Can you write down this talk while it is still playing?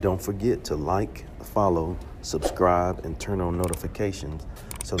Don't forget to like, follow, subscribe, and turn on notifications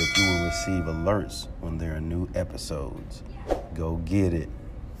so that you will receive alerts when there are new episodes. Go get it.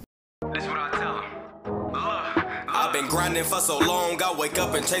 This what I tell 'em. Look, I've been grinding for so long, I wake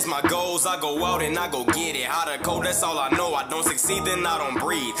up and chase my goals. I go out and I go get it. How to code, that's all I know. I don't succeed, then I don't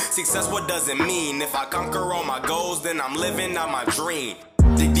breathe. Success, what does it mean? If I conquer all my goals, then I'm living out my dream.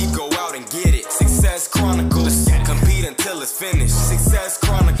 Dig deep, go out and get it. Success Chronicles. Compete until it's finished. Success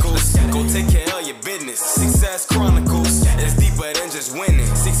Chronicles. Go take care of your business. Success Chronicles. It's deeper than just winning.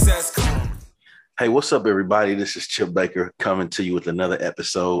 Success Chronicles. Hey, what's up, everybody? This is Chip Baker coming to you with another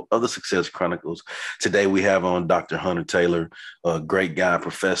episode of the Success Chronicles. Today we have on Dr. Hunter Taylor, a great guy,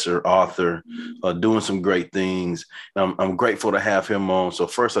 professor, author, doing some great things. I'm grateful to have him on. So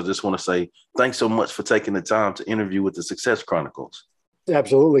first, I just want to say thanks so much for taking the time to interview with the Success Chronicles.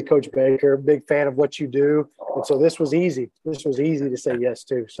 Absolutely, Coach Baker. Big fan of what you do. And so this was easy. This was easy to say yes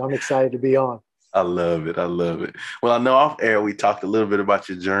to. So I'm excited to be on. I love it. I love it. Well, I know off air we talked a little bit about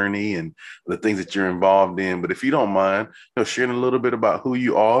your journey and the things that you're involved in. But if you don't mind, sharing a little bit about who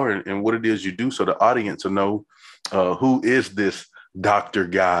you are and what it is you do so the audience will know who is this doctor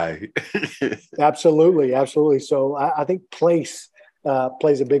guy. Absolutely. Absolutely. So I think place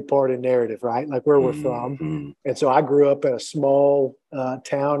plays a big part in narrative, right? Like where we're from. And so I grew up in a small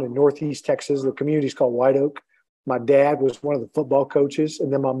town in Northeast Texas. The community is called White Oak. My dad was one of the football coaches,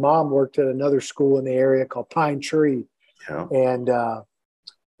 and then my mom worked at another school in the area called Pine Tree. Yeah.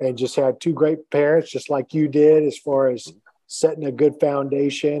 And just had two great parents, just like you did, as far as setting a good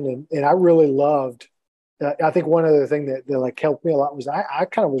foundation. And I really loved. I think one other thing that like helped me a lot was I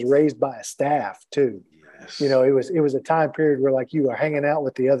kind of was raised by a staff too. Yes. It was a time period where like you were hanging out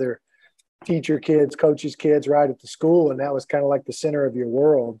with the other teacher kids, coaches kids, right at the school, and that was kind of like the center of your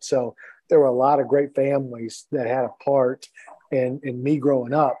world. So there were a lot of great families that had a part in me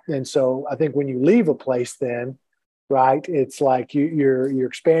growing up. And so I think when you leave a place then, right, it's like you're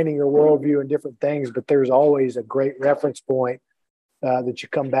expanding your worldview and different things, but there's always a great reference point that you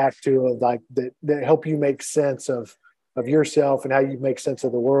come back to of like that help you make sense of yourself and how you make sense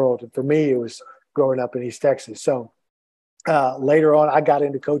of the world. And for me, it was growing up in East Texas. So later on, I got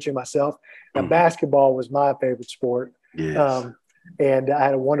into coaching myself. Now, basketball was my favorite sport. Yes. And I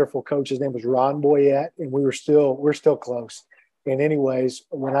had a wonderful coach. His name was Ron Boyette, and we're still close. And anyways,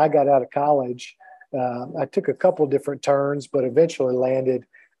 when I got out of college, I took a couple different turns, but eventually landed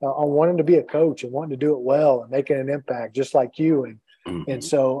on wanting to be a coach and wanting to do it well and making an impact, just like you. And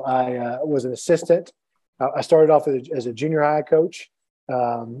so I was an assistant. I started off as a junior high coach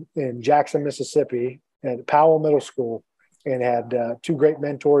in Jackson, Mississippi, at Powell Middle School, and had two great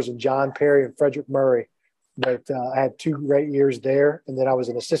mentors in John Perry and Frederick Murray. But I had 2 great years there. And then I was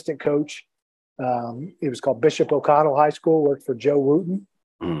an assistant coach. It was called Bishop O'Connell High School, worked for Joe Wooten.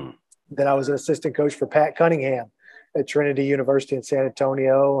 Then I was an assistant coach for Pat Cunningham at Trinity University in San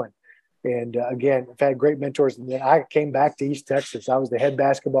Antonio. And again, I've had great mentors. And then I came back to East Texas. I was the head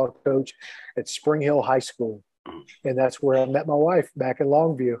basketball coach at Spring Hill High School. And that's where I met my wife back in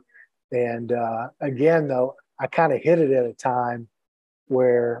Longview. And again, though, I kind of hit it at a time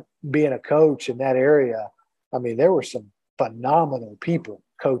where being a coach in that area, I mean, there were some phenomenal people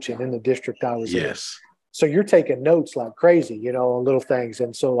coaching in the district I was in. So you're taking notes like crazy, on little things.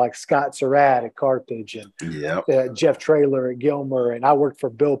 And so like Scott Surratt at Carthage and Jeff Traylor at Gilmer. And I worked for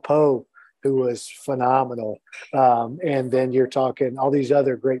Bill Poe, who was phenomenal. And then you're talking all these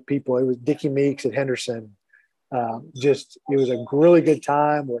other great people. It was Dickie Meeks at Henderson. It was a really good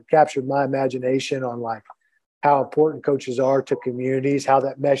time where it captured my imagination on like how important coaches are to communities, how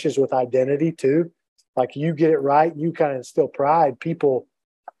that meshes with identity too. Like you get it right, you kind of instill pride. People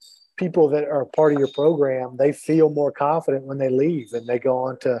that are part of your program, they feel more confident when they leave and they go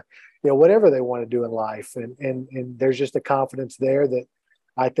on to, whatever they want to do in life. And there's just a confidence there that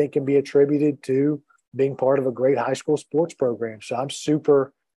I think can be attributed to being part of a great high school sports program. So I'm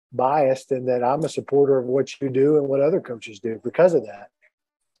super biased in that I'm a supporter of what you do and what other coaches do because of that.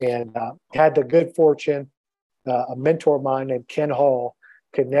 And had the good fortune, a mentor of mine named Ken Hall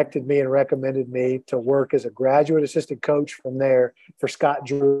connected me and recommended me to work as a graduate assistant coach from there for Scott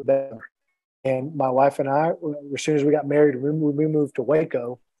Drew. And my wife and I, as soon as we got married, we moved to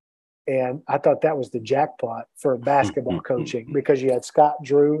Waco. And I thought that was the jackpot for basketball coaching because you had Scott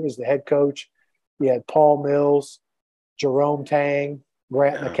Drew as the head coach. You had Paul Mills, Jerome Tang,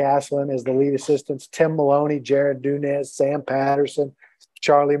 Grant McCaslin as the lead assistants, Tim Maloney, Jared Dunez, Sam Patterson,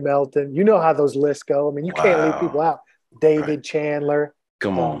 Charlie Melton. You know how those lists go. I mean, you can't leave people out. David Chandler,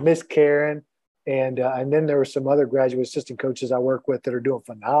 Miss Karen. And then there were some other graduate assistant coaches I work with that are doing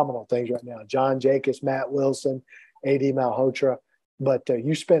phenomenal things right now. John Jacobs, Matt Wilson, A.D. Malhotra. but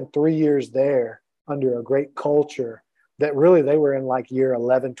you spend 3 years there under a great culture that really they were in like year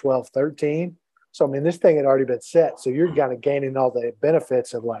 11, 12, 13. So, I mean, this thing had already been set. So you're kind of gaining all the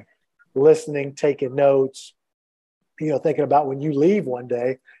benefits of like listening, taking notes, thinking about when you leave one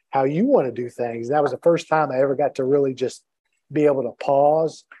day, how you want to do things. That was the first time I ever got to really just be able to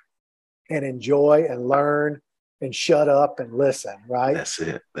pause and enjoy and learn and shut up and listen, right? That's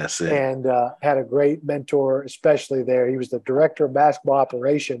it. And had a great mentor, especially there. He was the director of basketball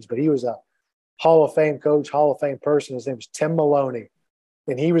operations, but he was a Hall of Fame coach, Hall of Fame person. His name was Tim Maloney.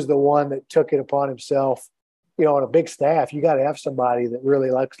 And he was the one that took it upon himself. On a big staff, you got to have somebody that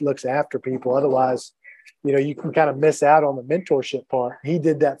really looks after people. Otherwise, you can kind of miss out on the mentorship part. He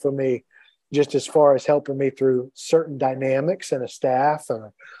did that for me, just as far as helping me through certain dynamics in a staff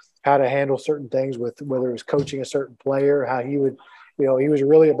or how to handle certain things with whether it was coaching a certain player, how he would, he was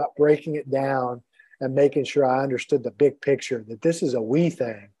really about breaking it down and making sure I understood the big picture, that this is a we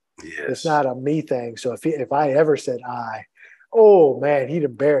thing. Yes. It's not a me thing. So if I ever said oh man, he'd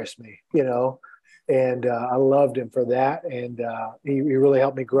embarrass me, and I loved him for that. And he really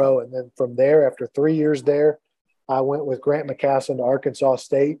helped me grow. And then from there, after 3 years there, I went with Grant McCasland to Arkansas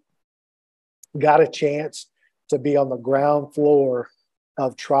State, got a chance to be on the ground floor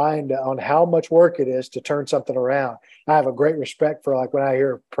of on how much work it is to turn something around. I have a great respect for like when I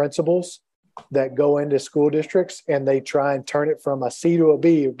hear principals that go into school districts and they try and turn it from a C to a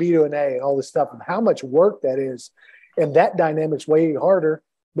B or B to an A and all this stuff, and how much work that is. And that dynamic's way harder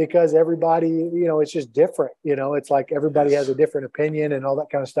because everybody, it's just different. It's like everybody has a different opinion and all that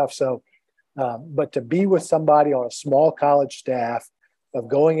kind of stuff. So, but to be with somebody on a small college staff of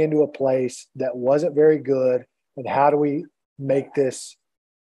going into a place that wasn't very good, and how do we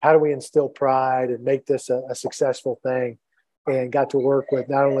instill pride and make this a successful thing? And got to work with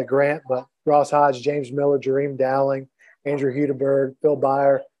not only Grant, but Ross Hodge, James Miller, Jareem Dowling, Andrew Hudeberg, Phil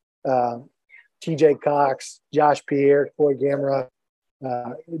Byer, TJ Cox, Josh Pierre, Coy Gamera,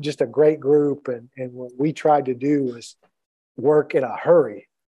 just a great group. And what we tried to do was work in a hurry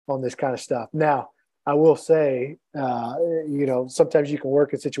on this kind of stuff. Now, I will say, sometimes you can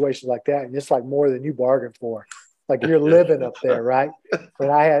work in situations like that, and it's like more than you bargained for. Like you're living up there, right?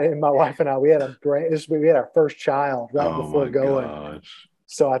 And my wife and I, we had our first child right before going. Gosh.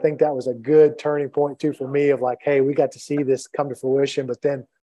 So I think that was a good turning point too for me of like, hey, we got to see this come to fruition. But then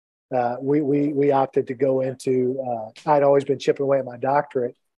we opted to go into. I'd always been chipping away at my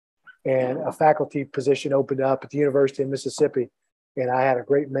doctorate, and a faculty position opened up at the University of Mississippi, and I had a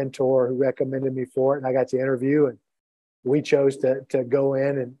great mentor who recommended me for it, and I got to interview, and we chose to go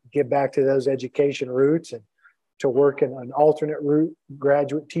in and get back to those education roots and to work in an alternate route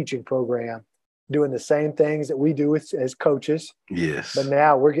graduate teaching program, doing the same things that we do as coaches. Yes. But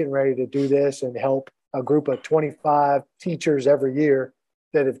now we're getting ready to do this and help a group of 25 teachers every year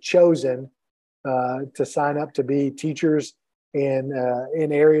that have chosen to sign up to be teachers in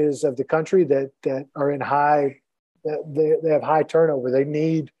areas of the country that are in they have high turnover. They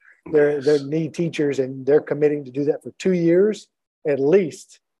need they need teachers, and they're committing to do that for 2 years at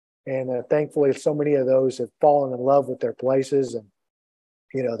least. And thankfully, so many of those have fallen in love with their places, and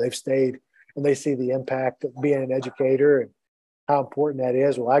they've stayed, and they see the impact of being an educator and how important that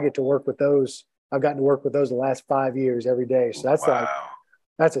is. Well, I get to work with those. I've gotten to work with those the last 5 years every day. So that's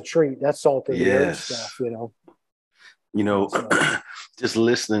that's a treat. That's salt in the earth stuff, Just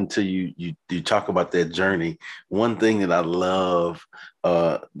listening to you talk about that journey. One thing that I love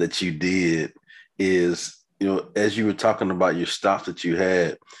that you did is, as you were talking about your stops that you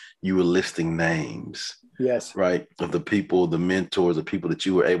had, you were listing names. Yes. Right. Of the people, the mentors, the people that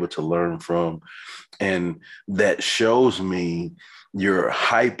you were able to learn from. And that shows me your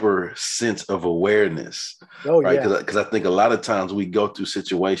hyper sense of awareness. Oh, right? Yeah. Because I think a lot of times we go through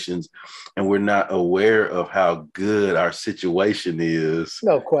situations and we're not aware of how good our situation is.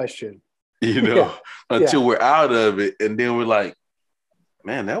 No question. Until we're out of it. And then we're like,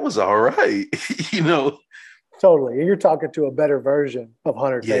 man, that was all right. Totally. And you're talking to a better version of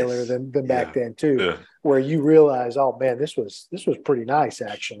Hunter Taylor than back then too, where you realize, oh man, this was pretty nice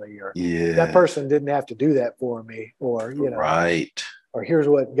actually. Or that person didn't have to do that for me, or, right. Or here's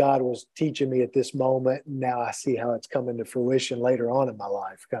what God was teaching me at this moment. And now I see how it's coming to fruition later on in my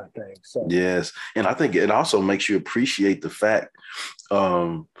life, kind of thing. So, yes. And I think it also makes you appreciate the fact,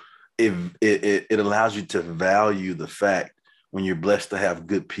 it allows you to value the fact when you're blessed to have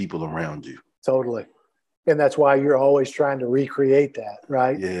good people around you. Totally. And that's why you're always trying to recreate that,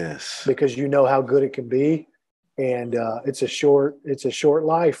 right? Yes. Because you know how good it can be. And it's a short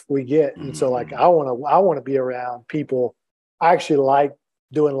life we get. And so like, I want to be around people I actually like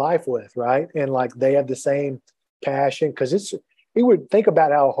doing life with, right? And like, they have the same passion, because he would think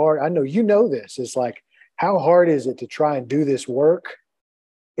about how hard, I know you know this, it's like, how hard is it to try and do this work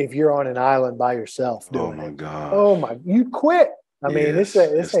if you're on an island by yourself doing Oh my it? gosh. Oh my, you quit. I mean, Yes, this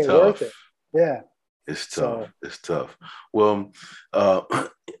it's ain't worth tough. it. Yeah. It's tough. So It's tough. Well, uh,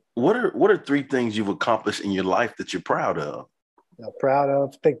 what are three things you've accomplished in your life that you're proud of? proud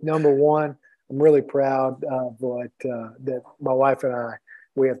of. I think number one, I'm really proud of what that my wife and I,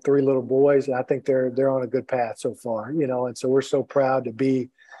 we have three little boys, and I think they're on a good path so far, you know, and so we're so proud to be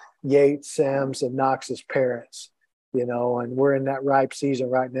Yates, Sims, and Knox's parents, you know, and we're in that ripe season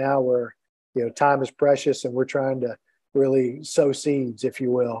right now where, you know, time is precious and we're trying to really sow seeds, if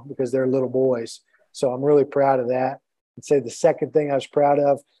you will, because they're little boys. So I'm really proud of that. I'd say the second thing I was proud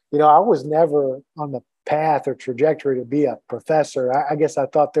of, you know, I was never on the path or trajectory to be a professor. I guess I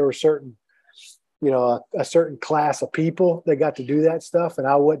thought there were certain, you know, a certain class of people that got to do that stuff, and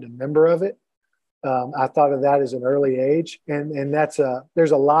I wasn't a member of it. I thought of that as an early age, and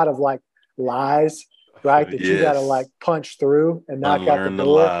there's a lot of like lies, right? That you got to like Yes. punch through and knock out the Unlearn the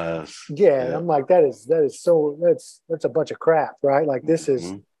door. lies. Yeah, and Yeah. I'm like, that's a bunch of crap, right? Like this is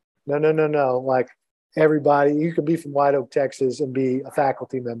Mhm. no. Like everybody, you could be from White Oak, Texas, and be a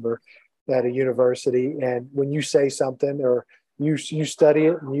faculty member at a university, and when you say something or you study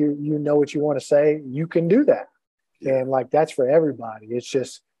it and you know what you want to say, you can do that, Yeah. and like that's for everybody. It's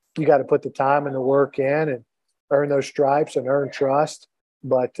just you got to put the time and the work in and earn those stripes and earn trust.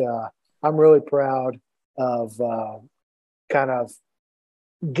 But I'm really proud of kind of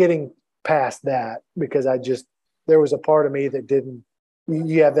getting past that because there was a part of me that didn't,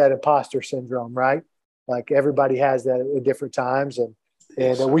 you have that imposter syndrome, right? Like everybody has that at different times. And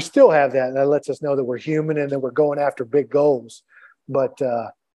Yes, we sir. still have that. That lets us know that we're human and that we're going after big goals. But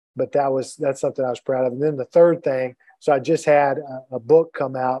that's something I was proud of. And then the third thing, so I just had a book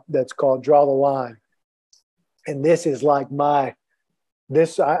come out that's called Draw the Line. And this is like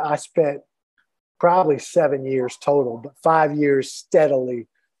I spent probably 7 years total, but 5 years steadily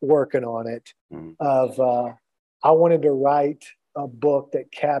working on it. Mhm. I wanted to write a book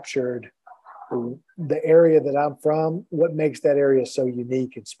that captured the area that I'm from, what makes that area so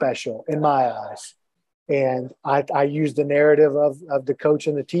unique and special in my eyes. And I used the narrative of the coach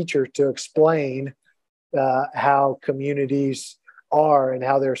and the teacher to explain how communities are and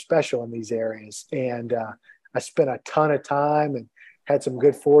how they're special in these areas. And I spent a ton of time and had some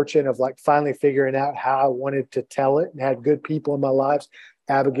good fortune of like finally figuring out how I wanted to tell it, and had good people in my lives,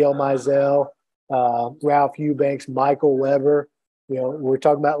 Abigail Mizell, Ralph Eubanks, Michael Weber. You know, we're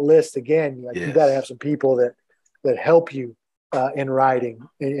talking about lists again. Like you got to have Yes. some people that help you in writing,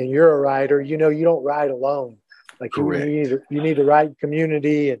 and you're a writer. You know, you don't write alone. Like Correct. you need to write in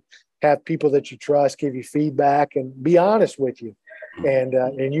community and have people that you trust give you feedback and be honest with you,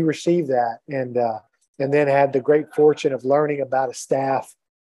 and you receive that, and then had the great fortune of learning about a staff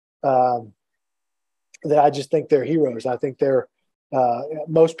um, that I just think they're heroes. I think they're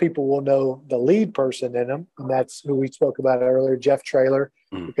most people will know the lead person in them, and that's who we spoke about earlier, Jeff Traylor,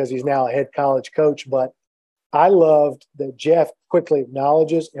 Mhm. because he's now a head college coach. But I loved that Jeff quickly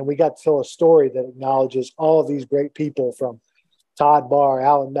acknowledges, and we got to tell a story that acknowledges all of these great people from Todd Barr,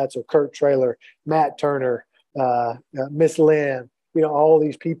 Alan Metzel, Kurt Traylor, Matt Turner, Miss Lynn, you know, all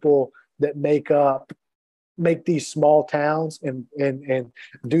these people that make these small towns and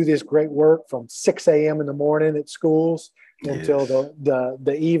do this great work from 6 a.m. in the morning at schools until Yes.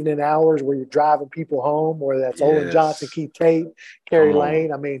 the evening hours where you're driving people home, whether that's Olin Johnson, Yes. Keith Tate, Kerry Come on.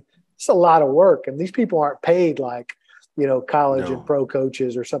 Lane. I mean, it's a lot of work, and these people aren't paid like, you know, college and No. pro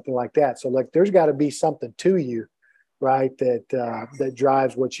coaches or something like that. So like, there's got to be something to you, right? That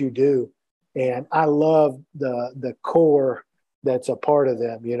drives what you do. And I love the core that's a part of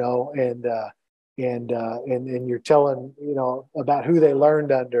them, you know, and you're telling, you know, about who they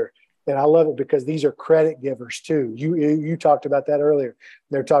learned under. And I love it because these are credit givers too. You talked about that earlier.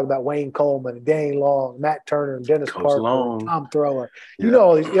 They're talking about Wayne Coleman and Danny Long, Matt Turner and Dennis Coach Parker and Long. Tom Thrower. You know Yeah.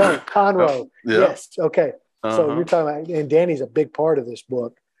 all these, you know, Conroe. Yeah. Yes. Okay. So Uh-huh. you're talking about, and Danny's a big part of this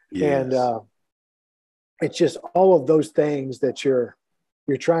book. And Yes. it's just all of those things that you're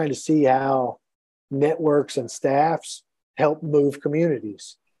trying to see how networks and staffs help move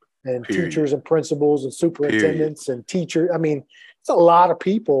communities, and Period. teachers and principals and Period. superintendents and teachers. I mean, it's a lot of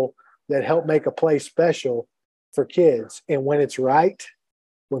people that help make a place special for kids. And when it's right,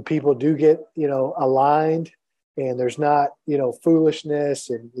 when people do get, you know, aligned and there's not, you know, foolishness,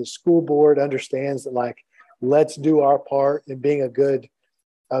 and the school board understands that, like, let's do our part in being a good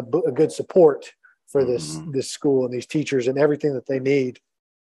support for Mhm. this school and these teachers and everything that they need.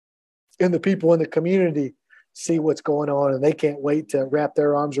 And the people in the community see what's going on, and they can't wait to wrap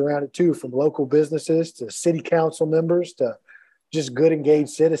their arms around it too, from local businesses to city council members to just good, engaged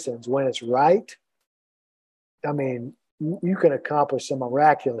citizens. When it's right, I mean, you can accomplish some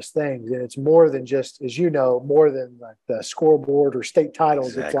miraculous things. And it's more than just, as you know, more than like the scoreboard or state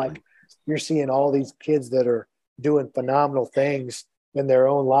titles. Exactly. It's like you're seeing all these kids that are doing phenomenal things in their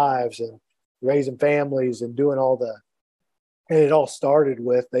own lives and raising families and doing all the, and it all started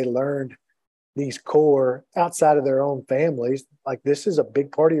with, they learned these core outside of their own families. Like, this is a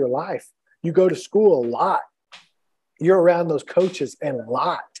big part of your life. You go to school a lot. You're around those coaches a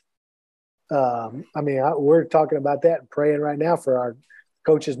lot. I mean, we're talking about that and praying right now for our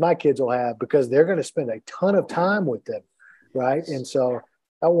coaches my kids will have, because they're going to spend a ton of time with them, right? And so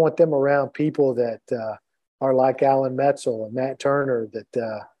I want them around people that are like Alan Metzel and Matt Turner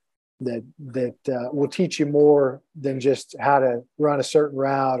that will teach you more than just how to run a certain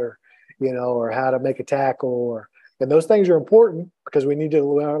route or, you know, or how to make a tackle. And those things are important because we need to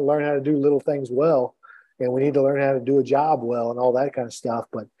learn how to do little things well, and we need to learn how to do a job well and all that kind of stuff.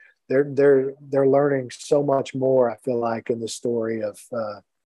 But they're learning so much more, I feel like, in the story of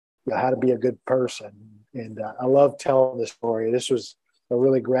how to be a good person. And I love telling the story. This was a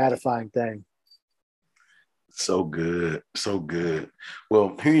really gratifying thing. So good. So good.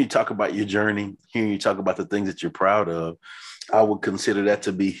 Well, hearing you talk about your journey, hearing you talk about the things that you're proud of, I would consider that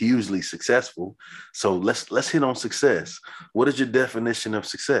to be hugely successful. So let's hit on success. What is your definition of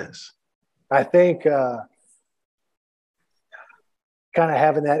success? I think kind of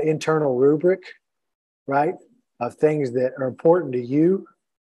having that internal rubric, right, of things that are important to you,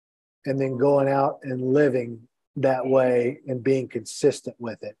 and then going out and living that way and being consistent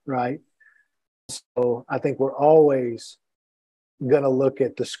with it, right? So I think we're always going to look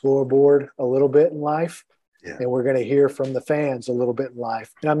at the scoreboard a little bit in life, and we're going to hear from the fans a little bit in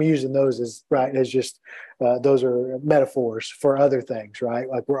life. And I'm using those as just those are metaphors for other things, right?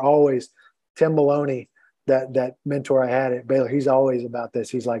 Like, we're always, Tim Maloney, that mentor I had at Baylor, he's always about this.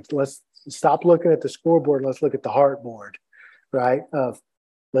 He's like, let's stop looking at the scoreboard. Let's look at the heartboard, right?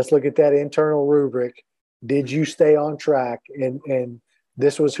 Let's look at that internal rubric. Did you stay on track? And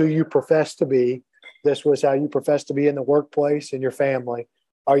this was who you profess to be. This was how you profess to be in the workplace and your family.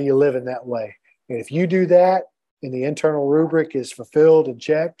 Are you living that way? And if you do that and the internal rubric is fulfilled and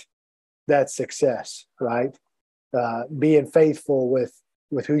checked, that's success, right? Being faithful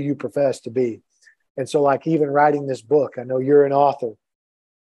with who you profess to be. And so, like, even writing this book, I know you're an author.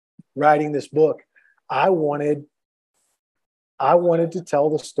 Writing this book, I wanted to tell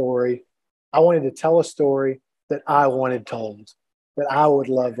the story. I wanted to tell a story that I wanted told, that I would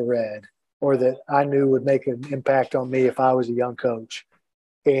love read, or that I knew would make an impact on me if I was a young coach.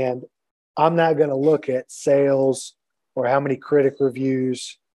 And I'm not going to look at sales or how many critic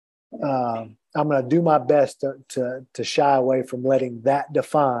reviews. I'm going to do my best to shy away from letting that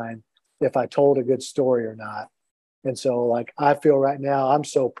define if I told a good story or not. And so, like, I feel right now I'm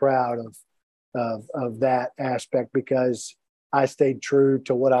so proud of that aspect because I stayed true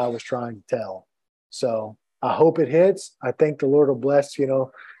to what I was trying to tell. So I hope it hits. I think the Lord will bless, the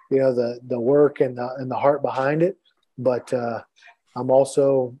work and the heart behind it. But I'm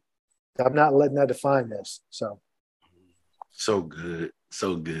not letting that define this. So good.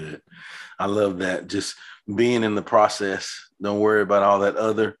 So good. I love that. Just being in the process. Don't worry about all that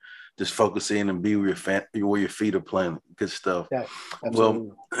other. Just focus in and be where your feet are planted. Good stuff. Yeah,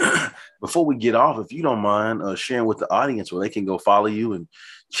 absolutely. Well, before we get off, if you don't mind sharing with the audience where they can go follow you and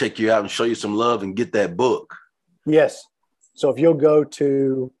check you out and show you some love and get that book. Yes. So if you'll go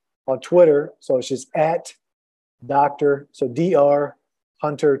on Twitter, so it's just at Dr.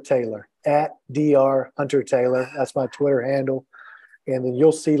 Hunter Taylor, at Dr. Hunter Taylor. That's my Twitter handle. And then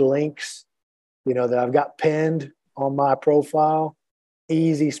you'll see links, that I've got pinned on my profile.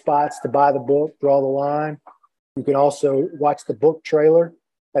 Easy spots to buy the book, Draw the Line. You can also watch the book trailer.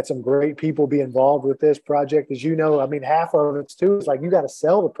 Had some great people be involved with this project. As you know, I mean, half of it's too, it's like you got to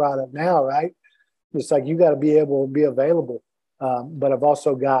sell the product now, right? It's like you got to be able to be available. But I've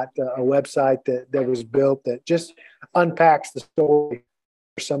also got a website that was built that just unpacks the story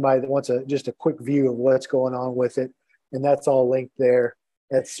for somebody that wants just a quick view of what's going on with it. And that's all linked there.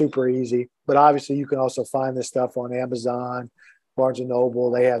 That's super easy. But obviously you can also find this stuff on Amazon, Barnes &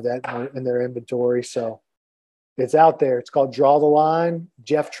 Noble. They have that in their inventory. So it's out there. It's called Draw the Line,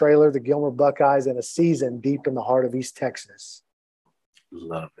 Jeff Traylor, the Gilmer Buckeyes, and a season deep in the heart of East Texas.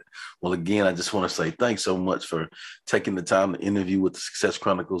 Love it. Well, again, I just want to say thanks so much for taking the time to interview with the Success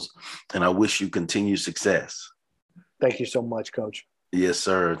Chronicles, and I wish you continued success. Thank you so much, Coach. Yes,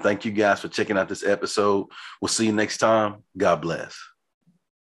 sir. Thank you guys for checking out this episode. We'll see you next time. God bless.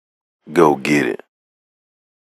 Go get it.